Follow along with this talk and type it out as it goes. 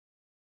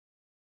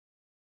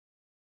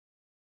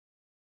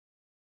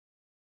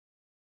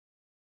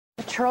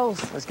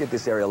Trolls. Let's get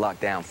this area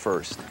locked down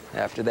first.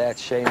 After that,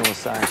 Shane will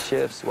assign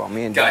shifts while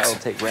me and Guys,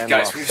 Daryl take Randall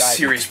guys, we have a offside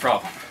serious and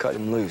problem. cut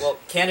him loose. Well,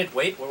 can it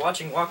wait? We're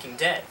watching Walking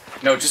Dead.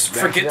 No, just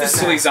forget the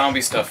silly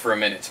zombie stuff for a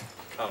minute.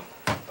 Oh,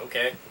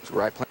 okay. It's the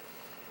right plan.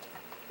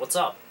 What's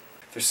up?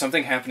 There's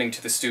something happening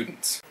to the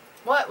students.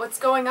 What? What's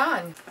going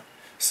on?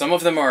 Some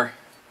of them are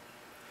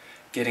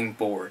getting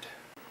bored.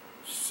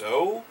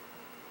 So?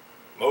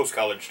 Most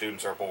college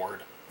students are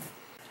bored.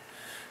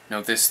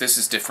 No, this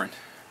is different.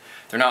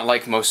 They're not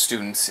like most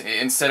students.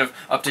 Instead of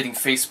updating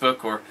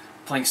Facebook or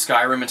playing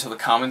Skyrim until the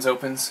Commons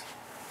opens,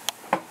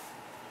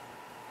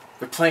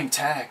 they're playing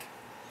tag.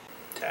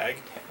 Tag?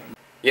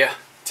 Yeah,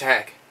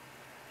 tag.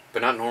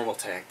 But not normal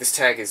tag. This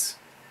tag is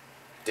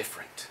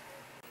different.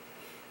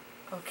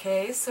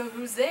 Okay, so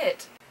who's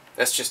it?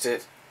 That's just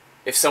it.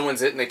 If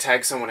someone's it and they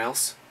tag someone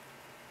else,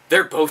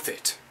 they're both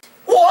it.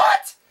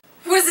 What?!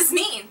 What does this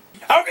mean?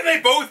 How can they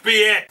both be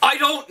it? I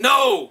don't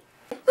know!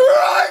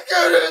 I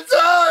couldn't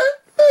die!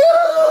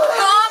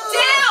 Calm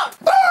down!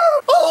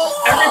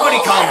 Everybody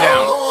calm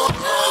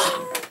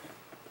down!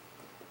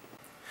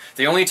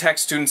 They only attack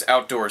students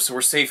outdoors, so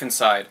we're safe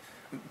inside.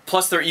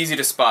 Plus, they're easy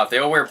to spot. They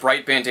all wear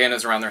bright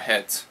bandanas around their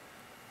heads.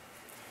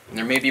 And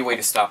there may be a way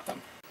to stop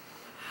them.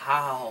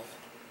 How?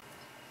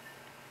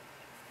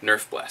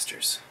 Nerf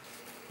blasters.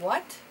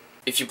 What?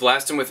 If you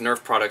blast them with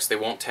Nerf products, they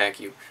won't tag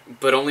you,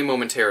 but only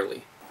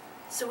momentarily.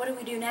 So what do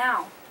we do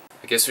now?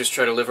 I guess we just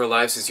try to live our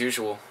lives as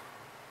usual.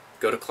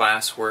 Go to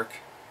class, work,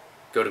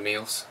 go to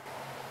meals,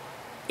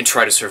 and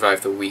try to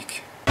survive the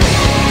week.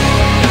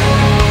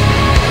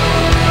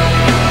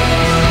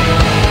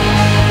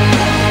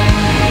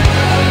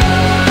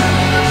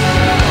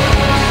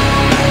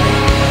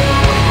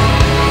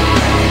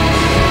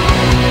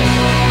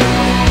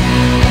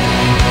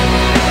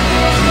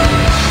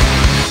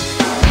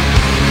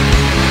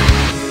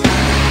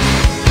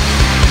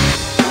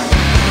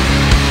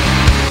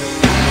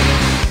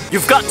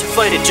 You've got to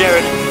fight it,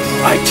 Jared.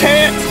 I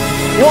can't!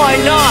 Why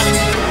not?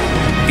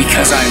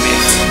 Because I'm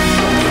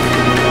it.